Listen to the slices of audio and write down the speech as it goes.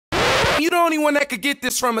You the only one that could get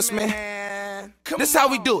this from us, man. This how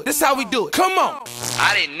we do it. This how we do it. Come on.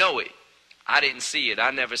 I didn't know it. I didn't see it.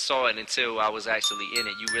 I never saw it until I was actually in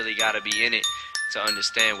it. You really gotta be in it to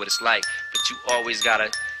understand what it's like. But you always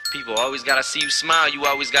gotta, people always gotta see you smile. You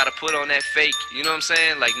always gotta put on that fake. You know what I'm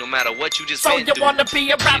saying? Like no matter what you just been through. So you wanna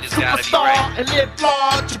be a rap superstar and live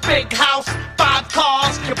large, a big house, 5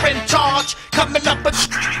 cars, you're in charge, coming up a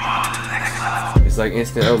Streetball. It's like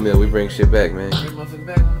instant oatmeal. We bring shit back, man. Bring muffin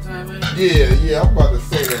back on time, man. Yeah, I'm about to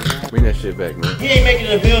say that, man. Bring that shit back, man. He ain't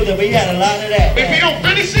making the building, but he had a lot of that. If he don't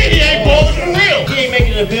finish it, he ain't balling for real. He ain't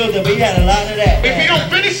making the building, but he had a lot of that. If he don't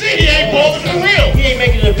finish it, he ain't balling for real. He ain't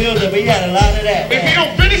making the building, but he had a lot of that. If he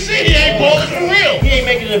don't finish it, he ain't balling for real. He ain't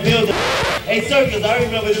making the building. Hey, Circus, I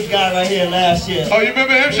remember this guy right here last year. Oh, you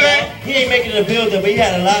remember him, Shane? He ain't making the building, but he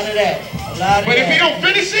had a lot of that. But if he don't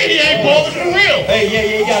finish it, he ain't balling for real. Hey,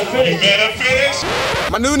 yeah, you gotta finish. You better finish.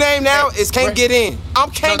 My new name now is Can't Get In. I'm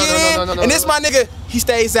Can't Get In, and this my nigga, he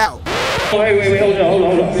stays out. Wait, hold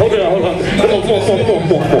on. Come on.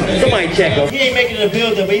 Somebody check him. He ain't making the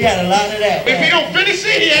building, but he had a lot of that. If he don't finish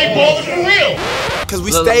it, he ain't balling for real. Cause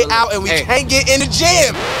we stay out and we can't get in the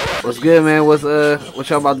gym. What's good, man? What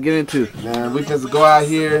y'all about to get into? Man, we just go out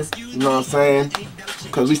here, you know what I'm saying?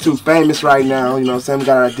 Cause we too famous right now, you know what I'm saying? We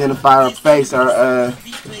gotta identify our face, our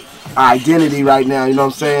identity right now, you know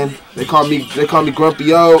what I'm saying? They call me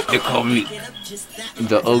Grumpy O. They call me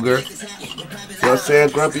the Ogre. You know what I'm saying?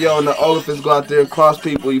 Grumpy O and the Olefants go out there and cross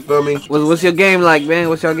people, you feel me? What's your game like, man?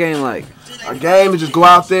 What's your game like? Our game is just go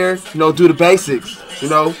out there, you know, do the basics. You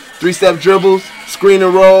know, 3-step dribbles, screen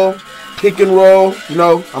and roll, pick and roll. You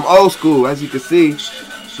know, I'm old school, as you can see. You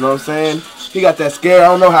know what I'm saying? He got that scare. I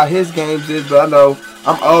don't know how his games is, but I know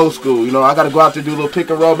I'm old school. You know, I got to go out there, do a little pick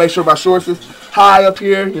and roll, make sure my shorts is high up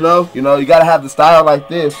here, you know. You got to have the style like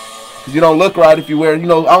this. Because you don't look right if you wear, you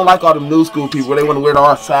know, I don't like all them new school people where they want to wear it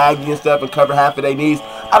all saggy and stuff and cover half of their knees.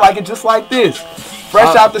 I like it just like this.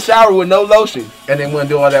 Fresh out the shower with no lotion. And then want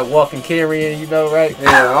to do all that walking, carrying, you know, right?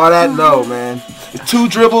 Yeah, all that, no, man. It's 2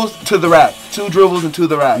 dribbles to the rack. 2 dribbles and to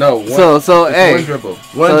the rack. No, hey. 1 dribble.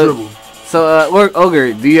 1 dribble. So,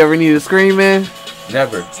 Ogre, do you ever need a screen, man?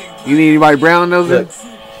 Never. You need anybody brown nosing?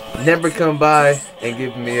 Never come by and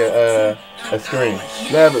give me a screen.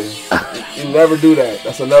 Never. You never do that.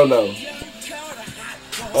 That's a no-no.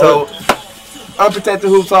 So, Unprotected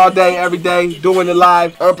Hoops all day, every day, doing it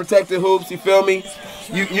live. Unprotected Hoops, you feel me?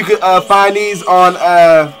 You can find these on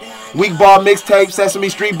Weak Ball Mixtape, Sesame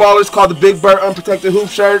Street Ballers, called the Big Bird Unprotected Hoop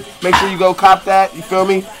shirt. Make sure you go cop that, you feel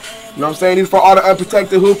me? You know what I'm saying? These for all the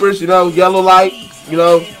unprotected hoopers, you know, yellow light, you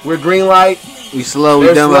know, we're green light. We slow, we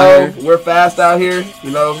They're dumb slow, out here. we're fast out here,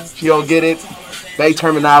 you know, if you don't get it, Bay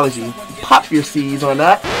terminology. Pop your C's on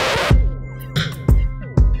that.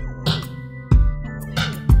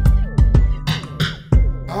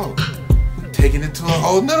 Oh, taking it to a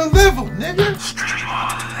whole nother level, nigga.